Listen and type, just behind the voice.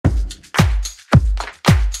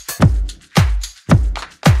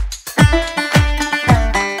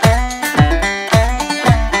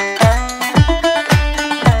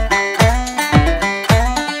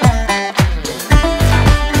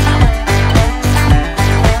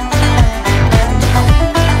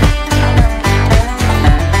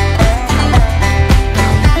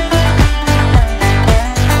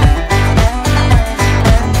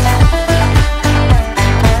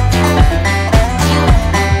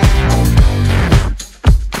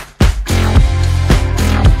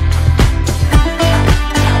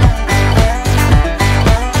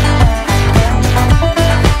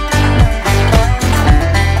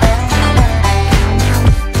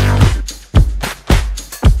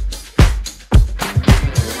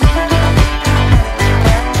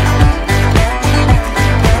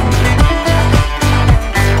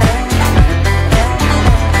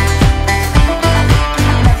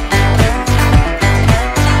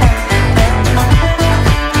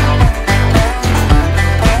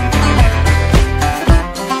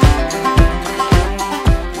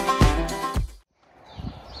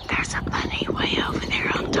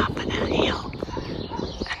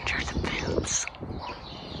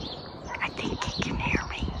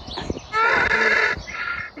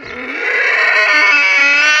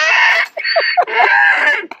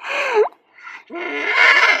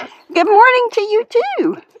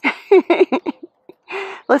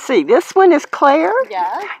Let's see. This one is Claire.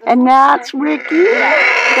 Yeah. And that's Rikki,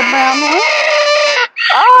 the brown one.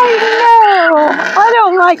 Oh, no. I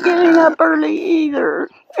don't like getting up early either.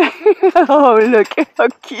 Oh, look how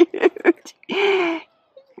cute.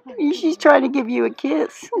 She's trying to give you a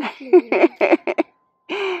kiss.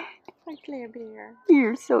 Hi, Claire Bear.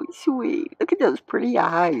 You're so sweet. Look at those pretty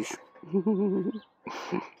eyes.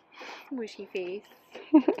 Smushy face.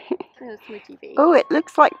 Oh, smushy face. Oh, it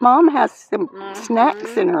looks like Mom has some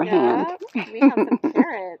snacks in her hand. We have some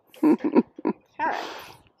carrots. Carrots.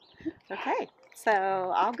 Okay,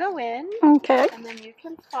 so I'll go in. Okay. And then you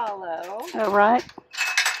can follow. All right.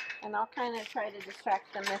 And I'll kind of try to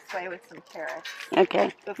distract them this way with some carrots.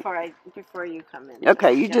 Okay. Before you come in.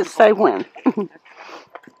 Okay, you just say when. Okay.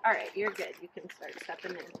 All right, you're good. You can start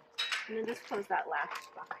stepping in. And then just close that latch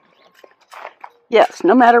behind you. Yes,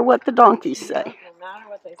 no matter what the donkeys say. No matter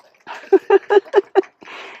what they say.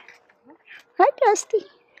 Hi, Dusty.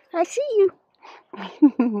 I see you.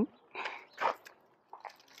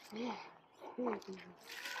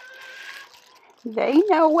 They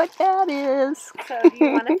know what that is. So do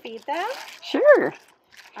you want to feed them? Sure.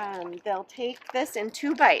 They'll take this in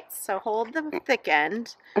 2 bites. So hold the thick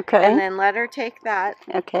end. Okay. And then let her take that.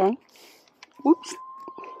 Okay. Oops.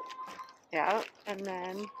 Yeah. And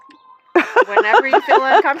then whenever you feel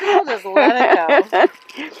uncomfortable, just let it go.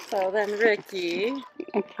 So then Rikki.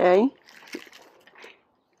 Okay.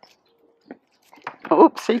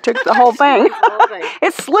 Oops, he took the whole thing.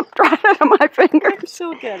 It slipped right out of my fingers.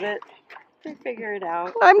 She'll get it. We'll figure it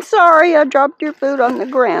out. I'm sorry, I dropped your food on the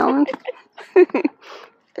ground.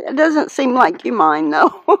 It doesn't seem like you mind,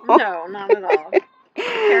 though. No, not at all. A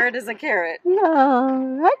carrot is a carrot.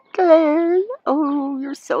 No, hi, Claire. Oh,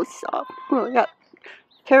 you're so soft. Well, I got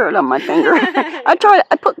carrot on my finger. I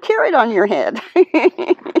put carrot on your head.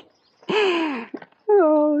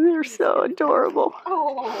 Oh, they're so adorable.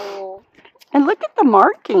 Oh. And look at the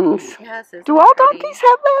markings. Yes, do all donkeys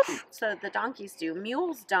have this? So the donkeys do.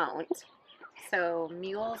 Mules don't. So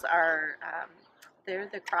mules are, they're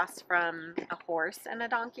the cross from a horse and a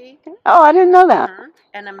donkey. Oh, I didn't know that.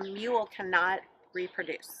 And a mule cannot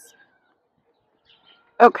reproduce.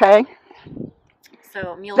 Okay.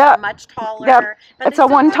 So mules are much taller. It's a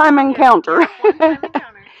one-time encounter. Yeah, one-time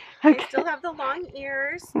encounter. They still have the long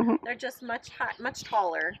ears. They're just much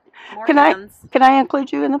taller. More hands. Can I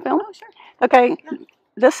include you in the film? Oh, sure. Okay. Yeah.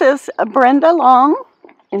 This is Brenda Long,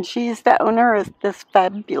 and she's the owner of this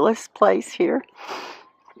fabulous place here,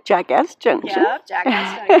 Jackass Junction. Yeah,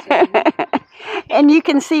 Jackass Junction. And you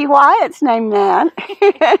can see why it's named that.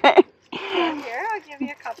 Here, I'll give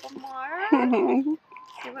you a couple more.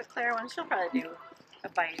 See what Claire wants. She'll probably do a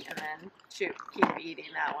bite and then keep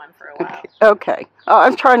eating that one for a while. Okay. Oh,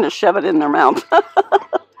 I'm trying to shove it in their mouth.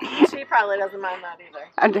 She probably doesn't mind that either.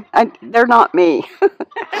 They're not me.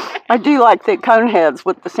 I do like the cone heads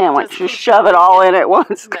with the sandwich. Just shove it all in at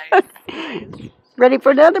once. Nice. Ready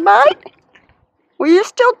for another bite? Well, you're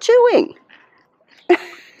still chewing.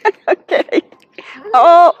 Okay.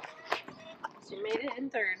 Oh. She made it in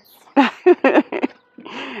thirds.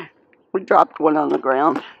 We dropped one on the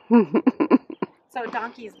ground. So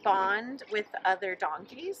donkeys bond with other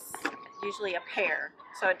donkeys, usually a pair.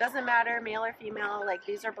 So it doesn't matter, male or female, like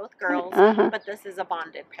these are both girls, but this is a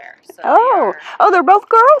bonded pair. So they're both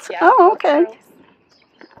girls? Yeah, oh, okay. Girls.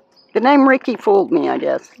 The name Rikki fooled me, I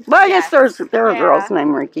guess. Well, I guess there are girls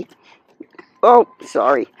named Rikki. Oh,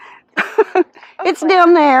 sorry. It's Claire.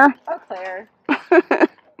 Down there. Oh, Claire.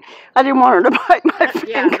 I didn't want her to bite my finger.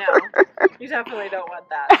 Yeah, no. You definitely don't want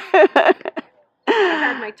that. I've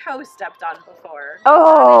had my toe stepped on before.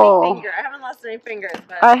 Oh. I haven't lost any fingers,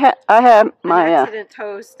 but I had my accident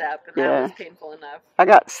toe step, and that was painful enough. I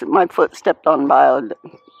got my foot stepped on by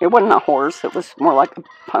it wasn't a horse; it was more like a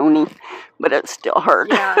pony, but it still hurt.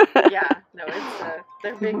 Yeah. No,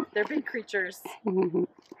 they're big creatures.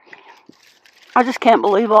 I just can't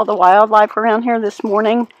believe all the wildlife around here this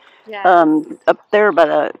morning. Yeah. Up there by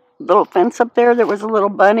the little fence up there was a little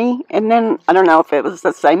bunny, and then I don't know if it was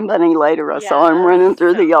the same bunny later. I saw him running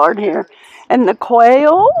through the yard here. And the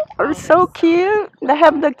quail are so cute. They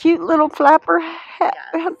have the cute little flapper hats.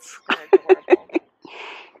 Yes, they're adorable.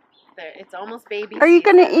 It's almost baby. Are you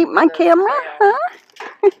going to eat my camera? Huh?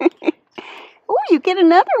 Oh, you get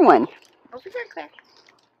another one. Over here, Claire.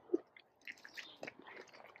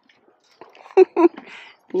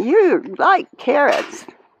 You like carrots.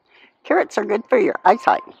 Carrots are good for your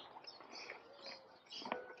eyesight.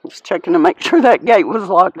 Just checking to make sure that gate was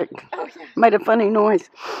locked. It made a funny noise.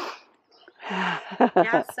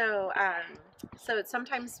 Yeah, so So it's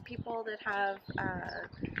sometimes people that have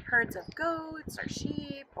herds of goats or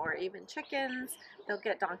sheep or even chickens, they'll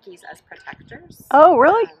get donkeys as protectors. Oh,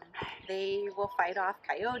 really? They will fight off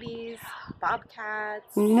coyotes,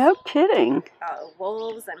 bobcats. No kidding.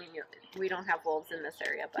 Wolves. I mean, we don't have wolves in this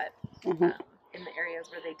area, but in the areas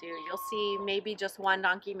where they do, you'll see maybe just one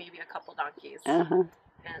donkey, maybe a couple donkeys, and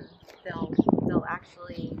they'll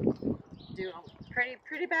actually do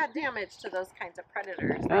pretty bad damage to those kinds of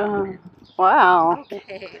predators. Wow.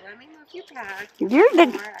 Okay, let me move you back. You're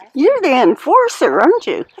the enforcer, aren't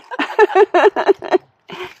you?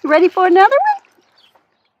 You ready for another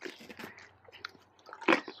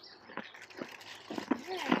one?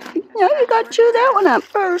 No, you got to chew that one up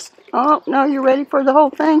first. Oh, no, you ready for the whole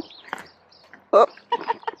thing? Oh.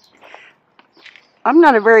 I'm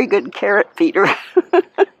not a very good carrot feeder.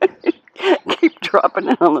 Keep dropping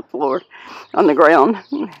it on the floor, on the ground.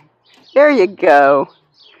 There you go.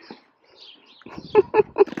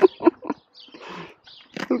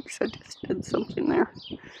 Oops, I just did something there.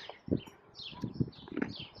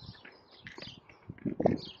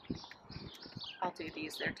 I'll do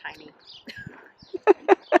these, they're tiny.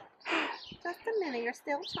 Just a minute, you're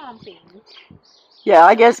still chomping. Yeah,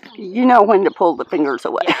 I guess you know when to pull the fingers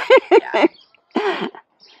away. Yeah.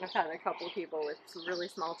 I've had a couple of people with some really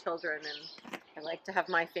small children, and I like to have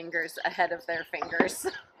my fingers ahead of their fingers.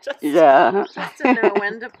 just to know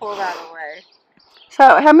when to pull that away.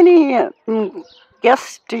 So how many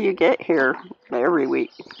guests do you get here every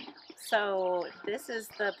week? So this is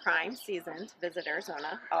the prime season to visit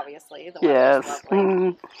Arizona, obviously. The weather's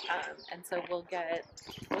lovely. And so we'll get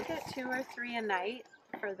 2 or 3 a night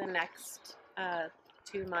for the next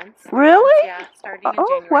 2 months. Really? Yeah, starting in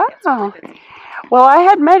January. Wow. Really busy. Well, I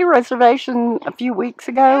had made a reservation a few weeks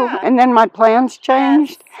ago, and then my plans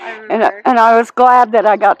changed. Yes, and I was glad that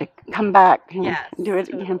I got to come back and do it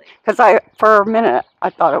again. Because for a minute, I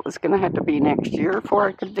thought it was going to have to be next year before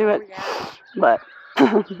I could do it. Yeah. But,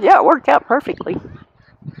 yeah, it worked out perfectly.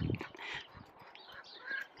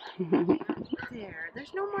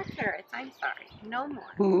 There's no more carrots. I'm sorry. No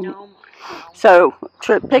more. No more. So,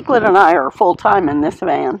 Piglet and I are full-time in this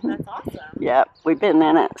van. That's awesome. Yeah, we've been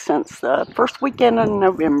in it since the first weekend in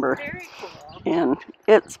November. Very cool. And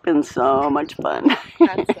it's been so much fun.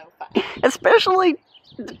 That's so fun. Especially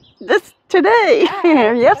today.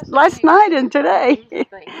 Yes, last night and today.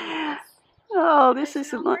 Oh, this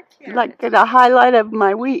is like the highlight of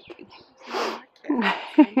my week.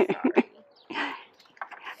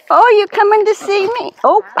 Oh, you coming to see me?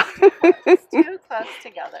 Oh. It's too close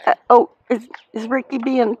together. Is Rikki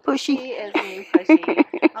being pushy? She is being pushy.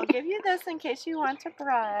 I'll give you this in case you want to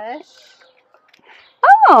brush.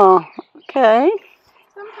 Oh, okay.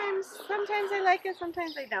 Sometimes they like it,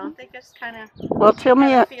 sometimes they don't. They just kind of. Well, tell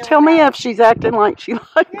me if she's acting like she likes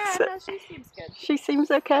it. Yeah, no, she seems good. She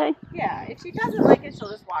seems okay. Yeah, if she doesn't like it, she'll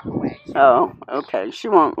just walk away. Oh, okay. She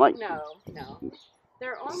won't like. No.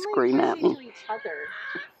 They're only scream at me to each other.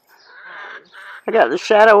 I got the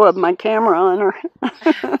shadow of my camera on her.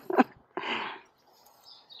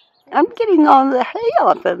 I'm getting all the hay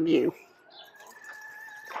off of you.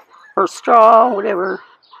 Or straw, whatever.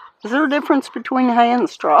 Is there a difference between hay and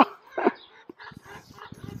straw?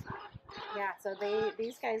 Yeah, so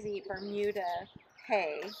these guys eat Bermuda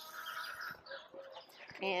hay.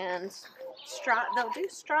 And straw, they'll do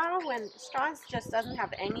straw when straw just doesn't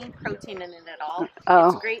have any protein in it at all.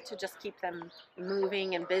 It's great to just keep them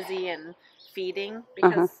moving and busy and feeding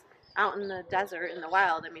because out in the desert, in the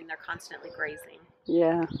wild, I mean, they're constantly grazing.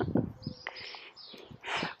 Yeah.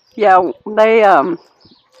 Yeah,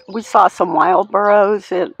 we saw some wild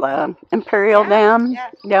burros at Imperial Dam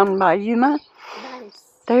down by Yuma. Nice.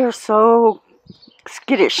 They are so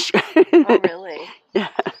skittish. Oh, really? Yeah.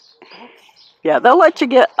 Yeah, they'll let you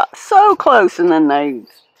get so close and then they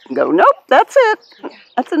go, nope, that's it.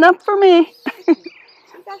 That's enough for me.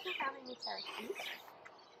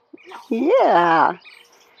 Yeah.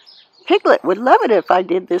 Piglet would love it if I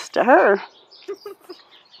did this to her.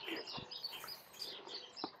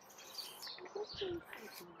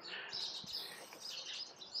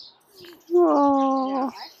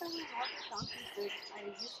 Oh. I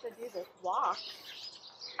used to do this walk,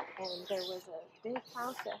 and there was a big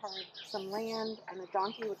house that had some land, and a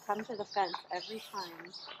donkey would come to the fence every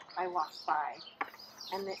time I walked by.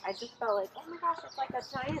 And I just felt like, oh my gosh, it's like a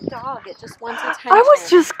giant dog. It just wants attention. I was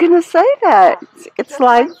just going to say that. It's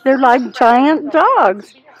like, they're like giant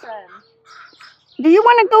dogs. Do you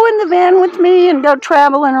want to go in the van with me and go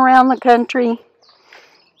traveling around the country?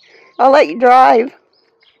 I'll let you drive.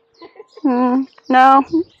 No?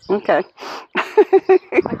 Okay.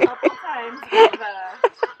 A couple times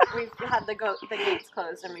we've had the gates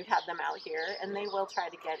closed and we've had them out here, and they will try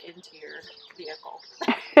to get into your vehicle.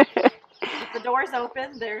 If the door's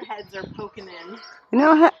open, their heads are poking in. You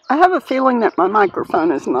know, I have a feeling that my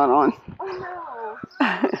microphone is not on. Oh no.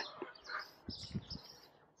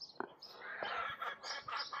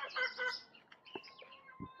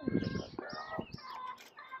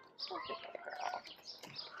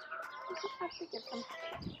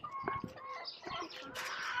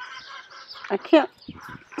 I can't.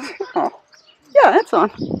 Oh, yeah, it's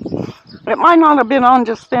on. It might not have been on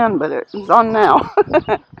just then, but it's on now.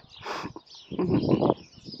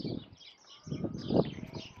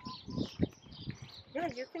 Yeah,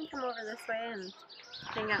 you can come over this way and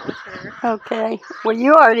hang out with her. Okay. Well,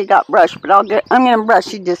 you already got brushed, but I'm gonna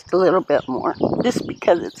brush you just a little bit more, just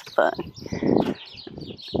because it's fun.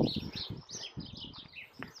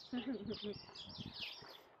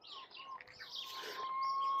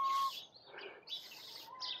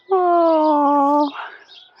 Oh,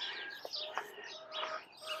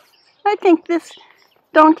 I think this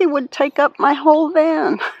donkey would take up my whole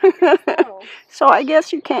van. Oh. So I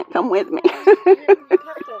guess you can't come with me. You have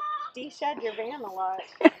to de-shed your van a lot.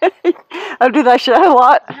 Oh, do they shed a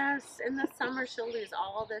lot? Yes, in the summer she'll lose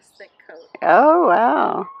all this thick coat. Oh,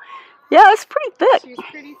 wow. Yeah, it's pretty thick. She's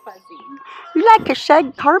pretty fuzzy. You like a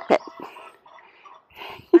shag carpet.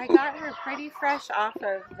 I got her pretty fresh off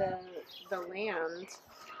of the land,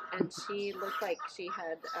 and she looked like she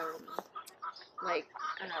had what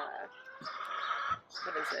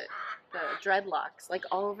is it? The dreadlocks, like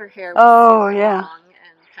all of her hair was super long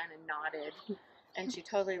and kind of knotted, and she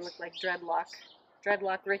totally looked like dreadlock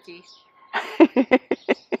Rikki.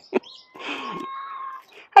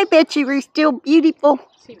 I bet you were still beautiful.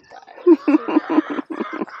 She was.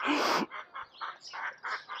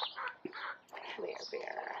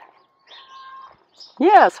 Bear.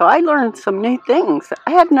 Yeah, so I learned some new things.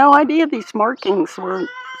 I had no idea these markings were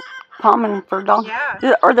common for donkeys.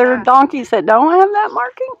 Yeah. Are there donkeys that don't have that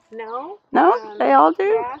marking? No. No? They all do?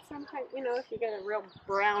 Yeah, sometimes, if you get a real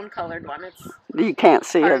brown colored one, it's you can't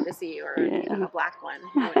see hard it. to see, or even a black one,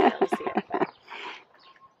 you wouldn't be able to see it. But.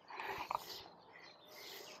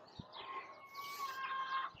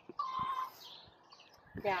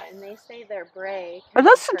 Yeah, and they say their bray. Are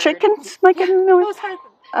those the chickens making noise?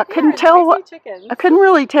 I couldn't I couldn't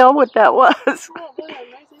really tell what that was. Oh, yeah,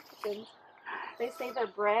 noisy chickens. They say their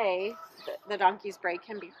bray, the donkey's bray,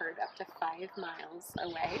 can be heard up to 5 miles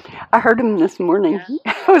away. I heard him this morning.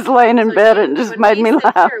 Yeah. I was laying in bed and it just made me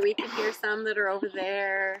laugh. Here, we can hear some that are over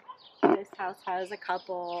there. This house has a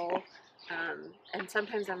couple. And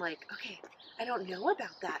sometimes I'm like, okay, I don't know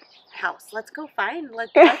about that house. Let's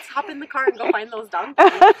hop in the car and go find those donkeys.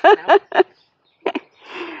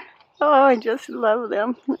 Oh, I just love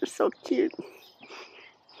them. They're so cute.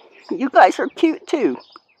 You guys are cute too.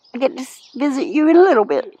 I get to visit you in a little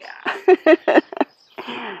bit. Yeah.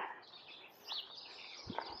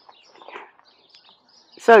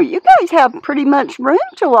 So you guys have pretty much room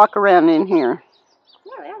to walk around in here.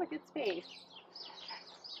 Yeah, we have a good space.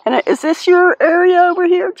 And is this your area over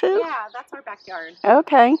here too? Yeah, that's our backyard.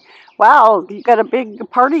 Okay. Wow, you got a big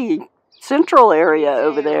party central area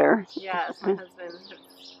over there. Yes, my husband has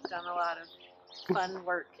done a lot of fun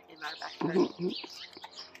work in our backyard.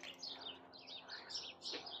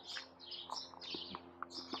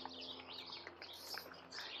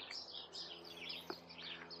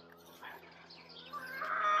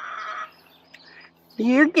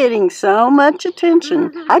 You're getting so much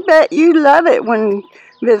attention. I bet you love it when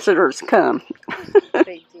visitors come.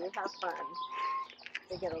 They do have fun.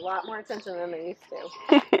 They get a lot more attention than they used to.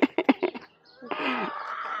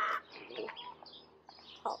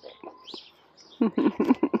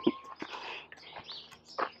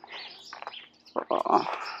 Oh.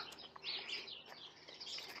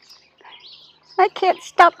 I can't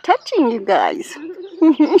stop touching you guys.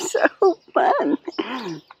 You're so fun.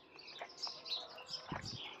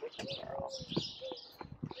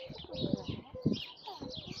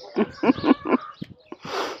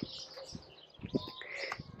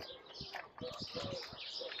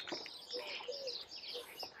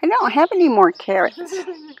 I don't have any more carrots.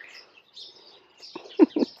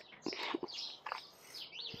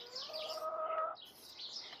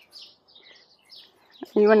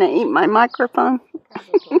 You want to eat my microphone?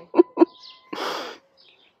 Probably.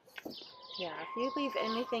 Yeah, if you leave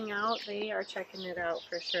anything out, they are checking it out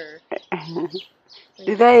for sure.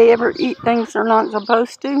 Do they ever eat things they're not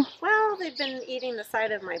supposed to? Well, they've been eating the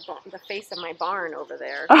side of the face of my barn over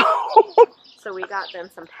there. So we got them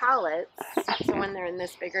some pallets. So when they're in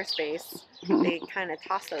this bigger space, they kind of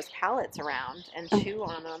toss those pallets around and chew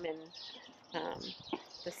on them. And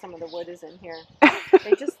Just some of the wood is in here.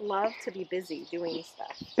 They just love to be busy doing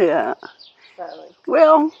stuff. Yeah. So,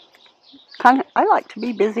 Well, I like to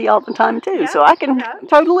be busy all the time too, Yeah, so I can yeah.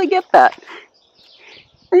 totally get that.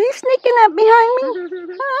 Are you sneaking up behind me?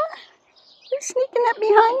 Huh? Are you sneaking up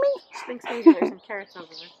behind me? She thinks maybe there's some carrots over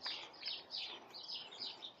there.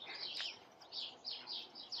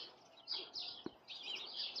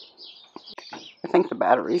 I think the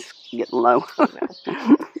battery's getting low.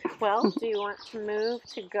 Well, do you want to move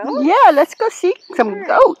to goats? Yeah, let's go see some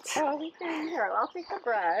goats. Oh, we can. Here, I'll take the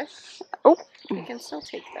brush. Oh. We can still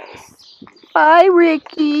take those. Bye,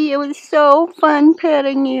 Rikki. It was so fun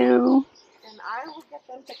petting you. And I will get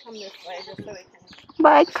them to come this way just so we can.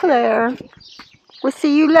 Bye, Claire. We'll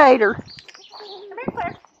see you later. Come here,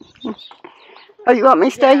 Claire. Oh, you want me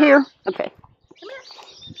to stay here? Okay. Come here.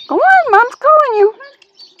 Go on, Mom's calling you.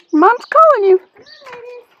 Mom's calling you. Come on,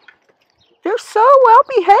 ladies. They're so well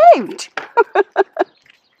behaved.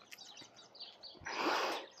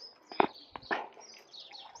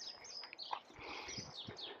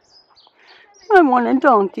 I want a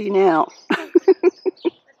donkey now. Let's just stay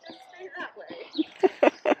that way.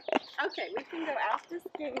 Okay, we can go out this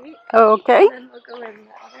gate. Okay. And then we'll go in the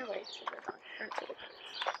other way to the doctor.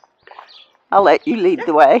 I'll let you lead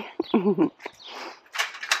the way. All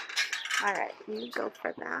right, you go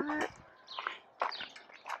for that.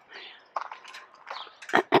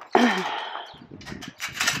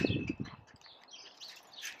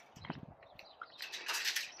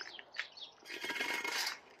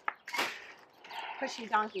 Pushy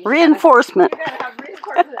donkey. Reinforcement. You gotta have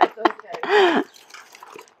reinforcement at those guys.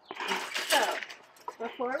 So,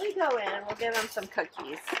 before we go in, we'll give them some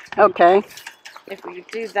cookies. Okay. If we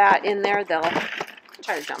do that in there, they'll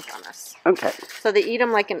try to jump on us. Okay. So they eat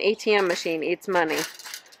them like an ATM machine eats money.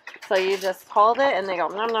 So you just hold it and they go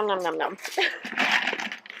nom nom nom nom nom.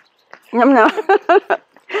 Nom nom.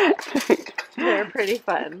 They're pretty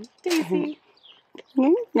fun. Daisy.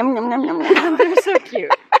 Nom nom nom nom nom. They're so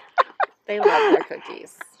cute. They love their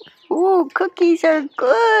cookies. Ooh, cookies are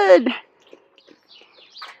good.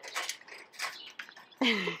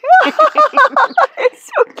 It's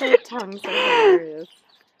so Their cute. tongues are hilarious.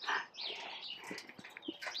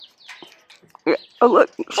 Oh,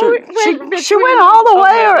 look. She between went all the oh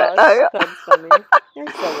way. my gosh, that's funny.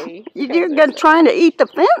 You're silly. You're trying to eat the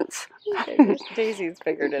fence. Okay, Daisy's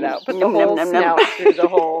figured it out. Put the Nom, nom, whole nom, nom. snout through the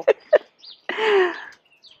hole.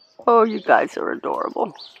 Oh, you guys are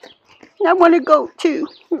adorable. I want to go too.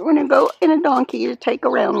 I want to go in a donkey to take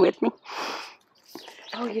around with me.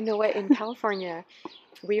 Oh, you know what? In California,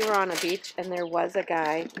 we were on a beach and there was a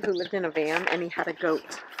guy who lived in a van and he had a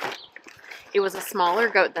goat. It was a smaller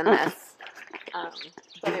goat than this,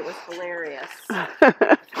 but it was hilarious. And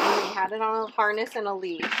he had it on a harness and a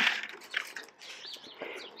leash.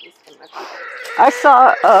 I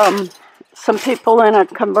saw some people in a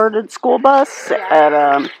converted school bus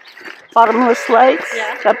at Bottomless Lakes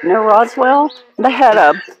up near Roswell. They had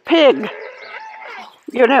a pig.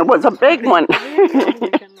 You know, it was a big one. Oh my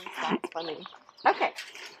goodness, that's funny. Okay,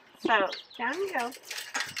 so down you go.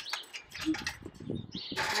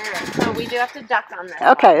 Alright, so we do have to duck on this.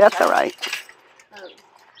 Okay, that's all right.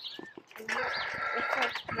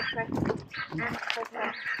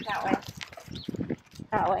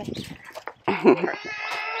 That way.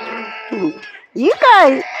 You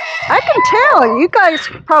guys, I can tell, you guys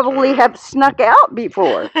probably have snuck out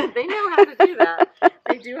before. They know how to do that.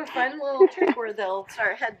 They do a fun little trick where they'll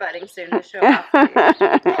start headbutting soon to show off for you.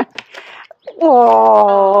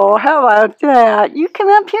 Oh, how about that? You come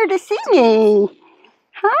up here to see me.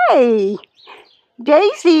 Hi.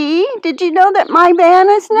 Daisy, did you know that my van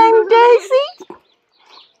is named Daisy?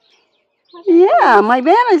 Yeah, my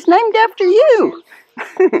van is named after you.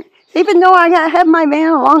 Even though I had my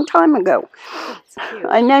van a long time ago. That's cute.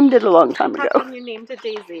 I named it a long time ago. How come you named it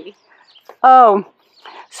Daisy? Oh,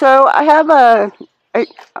 so I have I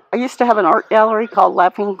used to have an art gallery called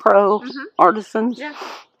Laughing Crow Artisans. Yeah.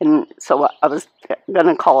 And so I was going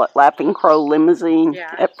to call it Laughing Crow Limousine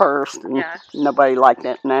at first. And nobody liked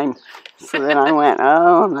that name. So then I went,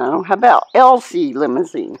 oh, no. How about LC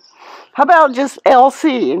Limousine? How about just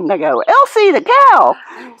LC? And they go, LC the cow.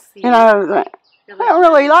 LC. And I was like, I don't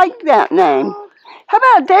really like that name. How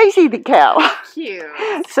about Daisy the cow? Cute.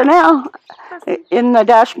 So now, in the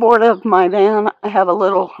dashboard of my van, I have a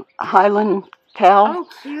little Highland cow. Oh,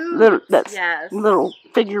 cute. Little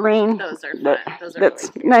figurine. Those are fun. Those are that's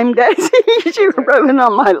really cute. named Daisy. She was rolling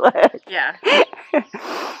on my leg. Yeah.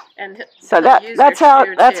 And so that's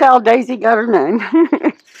how Daisy got her name.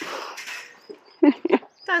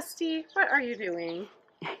 Dusty, what are you doing?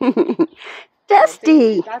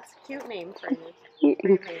 Dusty. That's a cute name for you. For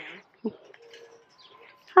your man.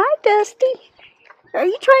 Hi, Dusty. Are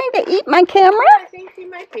you trying to eat my camera? I think you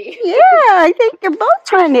might be. Yeah, I think you're both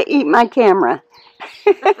trying to eat my camera.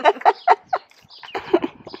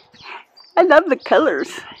 I love the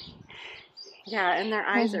colors. Yeah, and their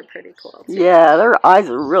eyes are pretty cool, too. Yeah, their eyes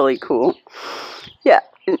are really cool. Yeah.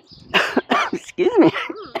 Excuse me.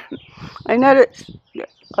 I noticed,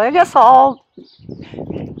 I guess all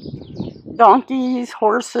donkeys,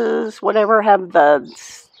 horses, whatever, have the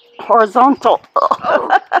horizontal.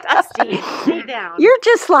 Oh, Dusty, lay down. You're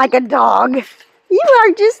just like a dog. You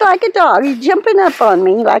are just like a dog. You're jumping up on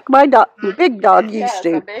me like my big dog used Yes,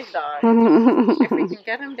 to. a big dog. If we can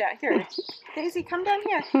get him down here. Daisy, come down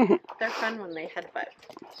here. They're fun when they headbutt.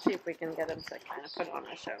 See if we can get them to kind of put on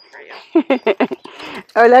a show for you.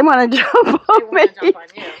 Oh, they want to jump They on want me. to jump on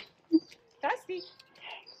you. Dusty.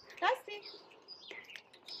 Dusty.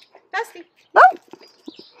 Dusty. Oh,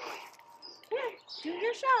 Here, do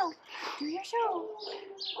your show. Do your show.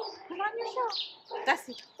 Put on your show.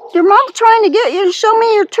 Dusty. your mom's trying to get you to show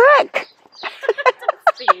me your trick.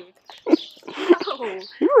 Dusty. No.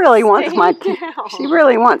 She really wants Stay my. down. She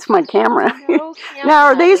really wants my camera. No Now,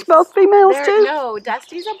 are these cameras. both females They're- too? No,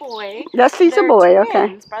 Dusty's a boy. Dusty's a They're boy. Okay.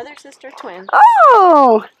 twins, brother, sister, twins.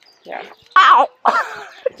 Oh. Yeah. Ow.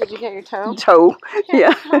 Did you get your toe? Toe. Here,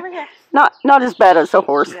 Yeah. Come over here. Not as bad as a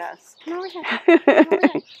horse. Yes. Come over here. Come over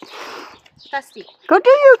here. Dusty. Go do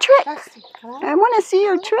your trick. Dusty. Come on. I want to see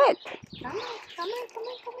your trick. Come on. Come on. Come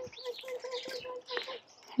on. Come on. Come on.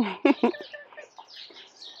 Come on. Come on.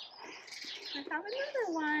 I have another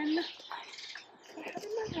one. I have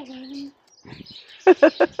another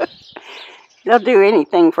one. They'll do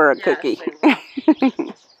anything for a Yes, cookie. they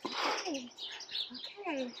will.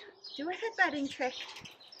 Okay. Do a headbutting trick.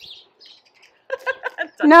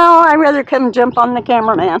 No, I'd rather come jump on the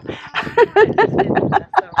cameraman.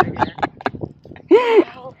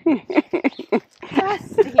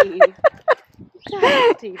 Dusty.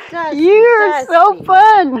 Dusty. Dusty. You're so Dusty.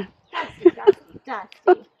 fun. Dusty. Dusty.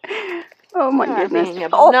 Dusty. Oh my You're goodness. being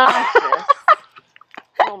Oh. obnoxious.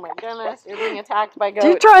 Oh my goodness, you're being attacked by goats.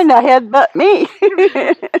 You're trying to headbutt me. Come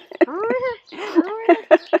on, come on.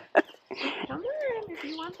 Come on, if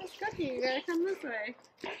you want this cookie, you gotta come this way.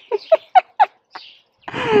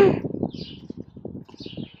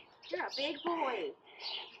 You're a big boy.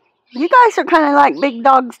 You guys are kind of like big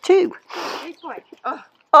dogs too. Big boy. Oh,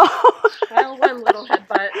 Oh, well, one little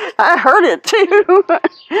headbutt. I heard it too.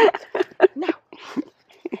 No.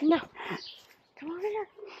 No. Come over here.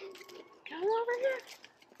 Come over here.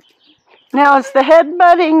 Now, is the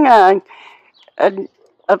headbutting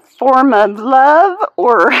a form of love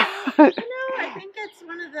or? No, I think it's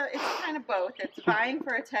one of the, it's kind of both. It's vying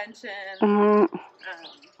for attention.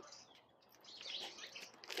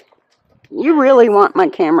 You really want my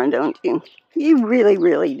camera, don't you? You really,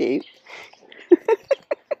 really do.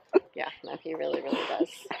 Yeah, no, he really, really does.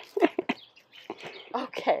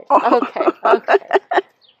 Okay, okay, okay.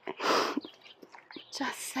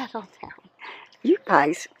 Just settle down. You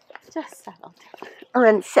guys Just settle down. are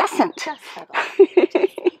incessant. Just settle down.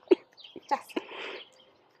 Just settle.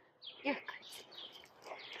 You're crazy.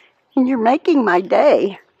 And you're making my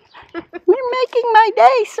day. You're making my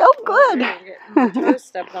day so good. Your toes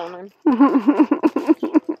stepped on him.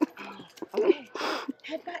 Okay,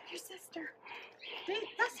 headbutt your sister. Hey,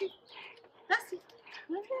 Dusty. Dusty,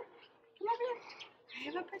 come over here. Come over here. I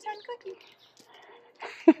have a pretend cookie.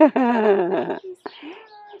 Cookies.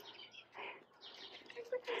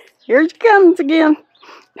 Here she comes again.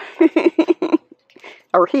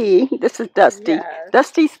 Or he. This is Dusty. Yes.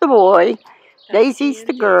 Dusty's the boy. Dusty Daisy's and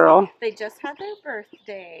the girl. They just had their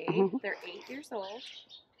birthday. Mhm. They're 8 years old.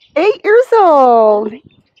 8 years old.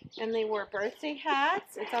 And they wore birthday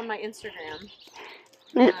hats. It's on my Instagram.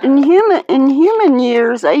 In human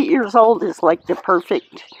years, 8 years old is like the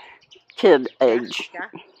perfect kid age. Yeah.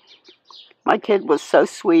 My kid was so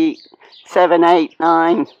sweet. 7, 8,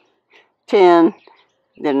 9, 10.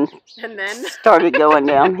 Then And then started going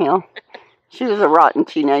downhill. She was a rotten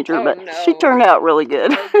teenager, Oh, but no. she turned out really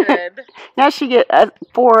good. so good. Now she gets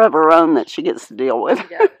 4 of her own that she gets to deal with.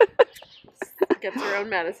 Yeah. Gets her own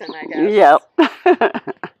medicine, I guess. Yep.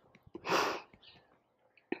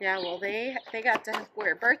 Yeah, well, they got to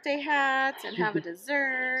wear birthday hats and have a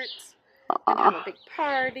dessert and have a big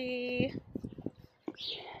party.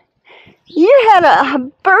 You had a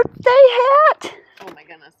birthday hat? Oh my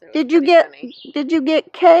goodness! It was Did you pretty get funny. Did you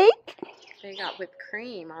get cake? They got whipped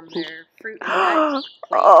cream on their fruit and nut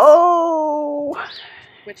plates, Oh.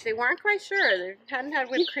 which they weren't quite sure. They hadn't had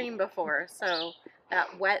whipped cream before, so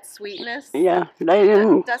that wet sweetness. Yeah, they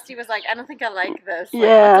didn't. Dusty was like, "I don't think I like this. Like,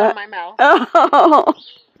 Yeah. what's on my mouth?" Oh.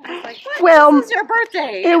 I was like, what? Well, This is your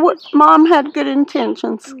birthday. Mom had good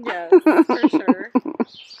intentions. Yes, for sure.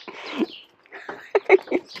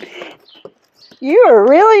 You are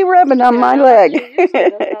really rubbing on my leg. You usually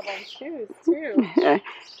does have on shoes too.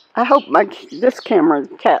 I hope this camera is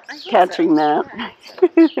catching that.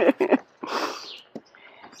 Yeah,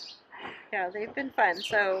 yeah, they've been fun.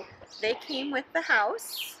 So they came with the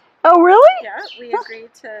house. Oh, really? Yeah, we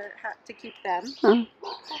agreed to keep them.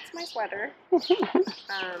 That's my sweater.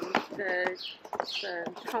 The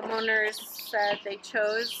homeowners said they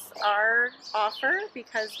chose our offer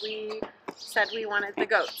because we said we wanted the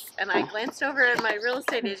goats. And I glanced over at my real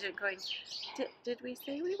estate agent going, did we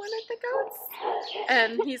say we wanted the goats?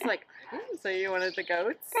 And he's like, I didn't say you wanted the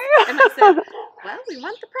goats. And I said, well, we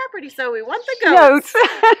want the property, so we want the goats.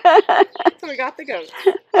 So we got the goats.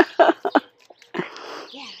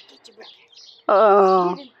 Yeah, get your brother.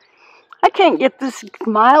 Oh, I can't get this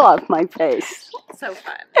smile off my face. So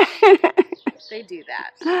fun. They do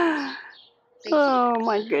that. Oh,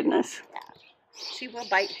 my goodness. Yeah. She will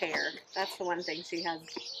bite hair. That's the one thing she has.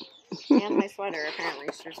 And my sweater, apparently,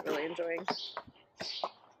 she's really enjoying.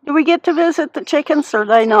 Do we get to visit the chickens, or are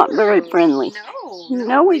they not very friendly?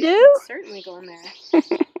 No, we do? Can certainly go in there.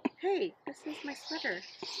 Hey, this is my sweater.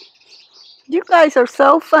 You guys are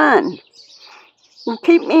so fun. You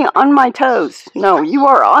keep me on my toes. No, you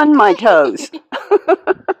are on my toes. Okay,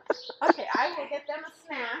 I will get them a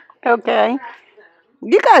snack. Okay.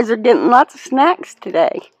 You guys are getting lots of snacks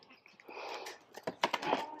today.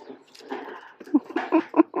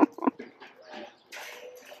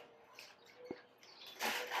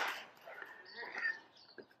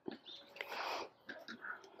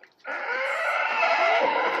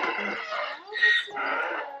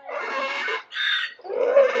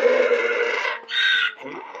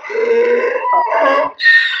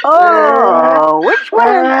 Oh, which one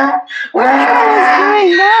is doing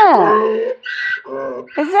that?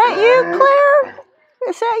 Is that you, Claire?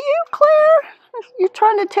 Is that you, Claire? You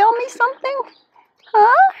trying to tell me something?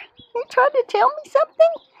 Huh? You trying to tell me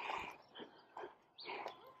something?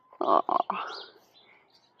 Oh,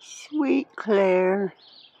 sweet Claire.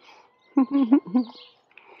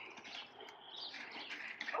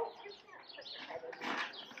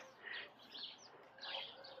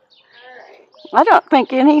 I don't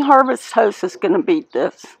think any harvest host is going to beat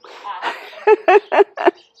this. All right,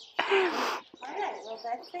 well,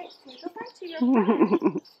 that's it. Say goodbye to your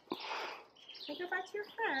friend. Say goodbye to your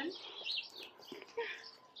friend.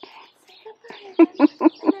 Say goodbye,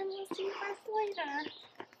 and then we'll see you guys later.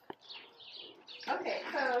 Okay,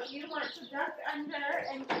 so you want to duck under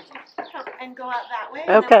and go out that way,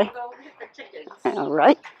 and then we'll go hit the chickens. All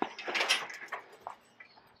right.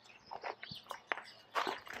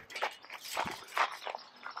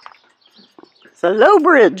 It's a low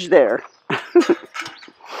bridge there.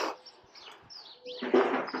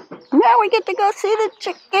 Now we get to go see the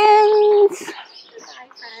chickens.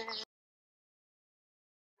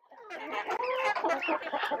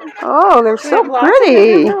 Oh, they're so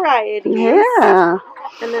pretty. Varieties. Yeah.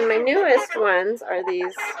 And then my newest ones are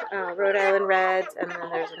these Rhode Island Reds, and then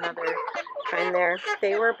there's another kind there.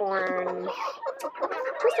 They were born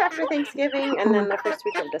just after Thanksgiving, and then the first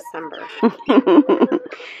week of December.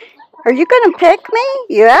 Are you going to pick me?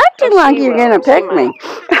 You're acting like you're going to pick me.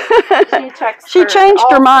 She changed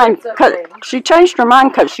her mind. She changed her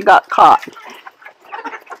mind because she got caught.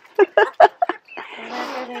 And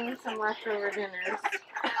we're getting some leftover dinners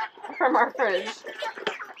from our fridge.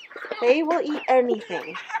 They will eat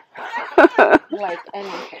anything. Like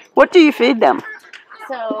anything. What do you feed them?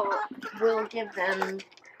 So we'll give them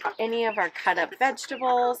any of our cut up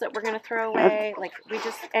vegetables that we're going to throw away. Like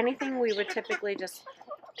anything we would typically just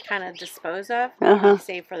kind of dispose of,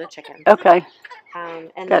 save for the chickens. Okay.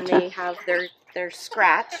 And then they have their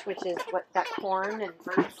scratch, which is that corn and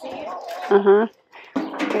birdseed.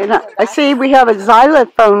 And I see we have a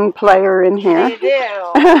xylophone player in here. They do.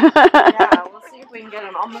 Yeah, we'll see if we can get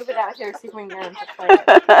them. I'll move it out here, see if we can get them to play it.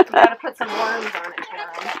 We got to put some worms on it for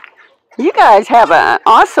them. You guys have an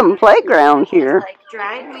awesome playground here. Like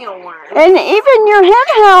dried mealworms. And even your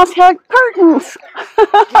hen house had curtains.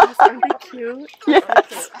 Yes, aren't they cute?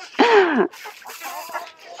 Yes.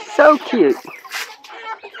 So cute.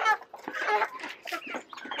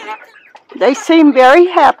 They seem very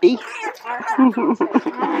happy.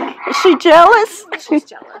 Is she jealous? She's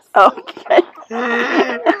jealous. Okay.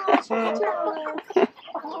 She's jealous.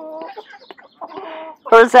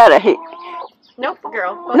 Or is that a he? Nope,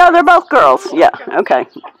 girl. No, they're both girls. Yeah. Okay.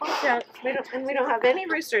 Yeah, we don't have any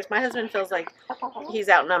roosters. My husband feels like he's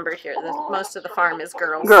outnumbered here. Most of the farm is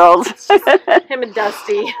girls. Girls. Him and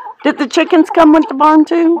Dusty. Did the chickens come with the barn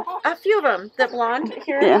too? A few of them. The blonde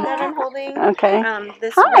here that I'm holding. Okay.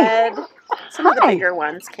 This Hi. red. Some of the bigger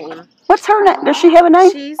ones came. What's her name? Does she have a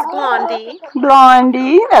name? She's Blondie.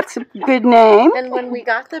 Blondie. That's a good name. And when we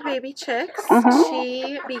got the baby chicks,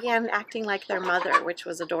 she began acting like their mother, which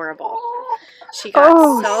was adorable. She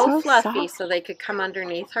got so fluffy so they could come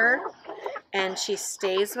underneath her. And she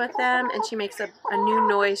stays with them, and she makes a new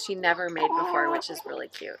noise she never made before, which is really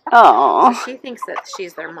cute. Oh. So she thinks that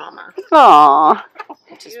she's their mama. Oh.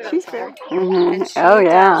 Which is really cute. Mm-hmm. And she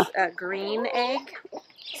does a green egg.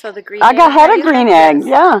 So the green I had a green egg,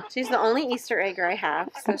 yeah. She's the only Easter egger I have,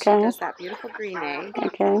 so she does that beautiful green egg.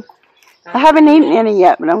 Okay. I haven't eaten any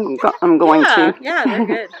yet, but I'm going to. Yeah, they're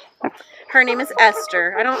good. Her name is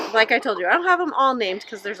Esther. Like I told you, I don't have them all named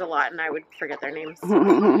because there's a lot and I would forget their names.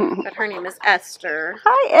 But her name is Esther.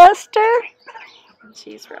 Hi, Esther. And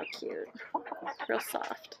she's real cute. Real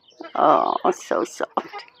soft. Oh, so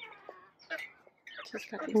soft. She's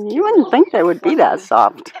got these You wouldn't think they would be that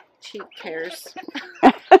soft. cheek hairs.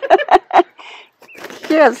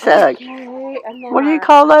 Yes. What do you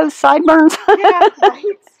call those? Sideburns? Yeah, right.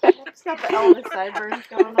 She's got the Elvis sideburns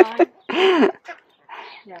going on.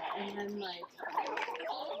 Yeah, and then like